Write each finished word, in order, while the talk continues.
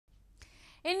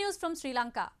In news from Sri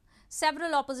Lanka,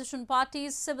 several opposition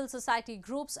parties, civil society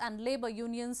groups and labour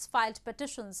unions filed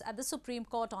petitions at the Supreme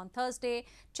Court on Thursday,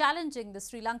 challenging the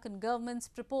Sri Lankan government's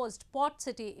proposed Port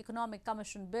City Economic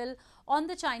Commission bill on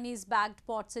the Chinese-backed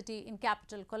port city in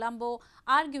capital Colombo,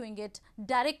 arguing it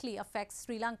directly affects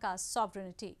Sri Lanka's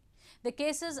sovereignty. The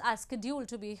cases are scheduled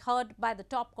to be heard by the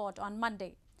top court on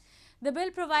Monday. The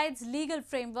bill provides legal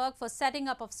framework for setting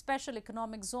up of special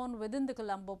economic zone within the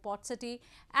Colombo port city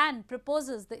and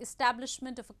proposes the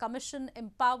establishment of a commission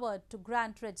empowered to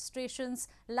grant registrations,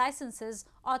 licenses,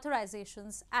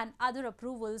 authorizations and other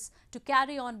approvals to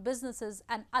carry on businesses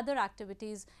and other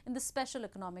activities in the special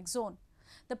economic zone.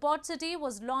 The port city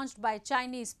was launched by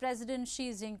Chinese President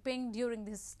Xi Jinping during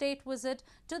his state visit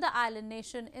to the island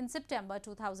nation in September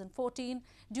 2014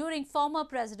 during former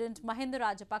President Mahinda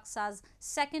Rajapaksa's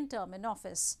second term in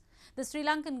office. The Sri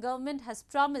Lankan government has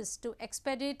promised to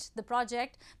expedite the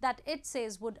project that it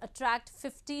says would attract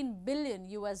 $15 billion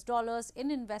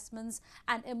in investments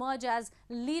and emerge as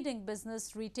leading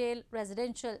business, retail,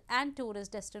 residential and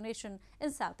tourist destination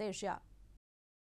in South Asia.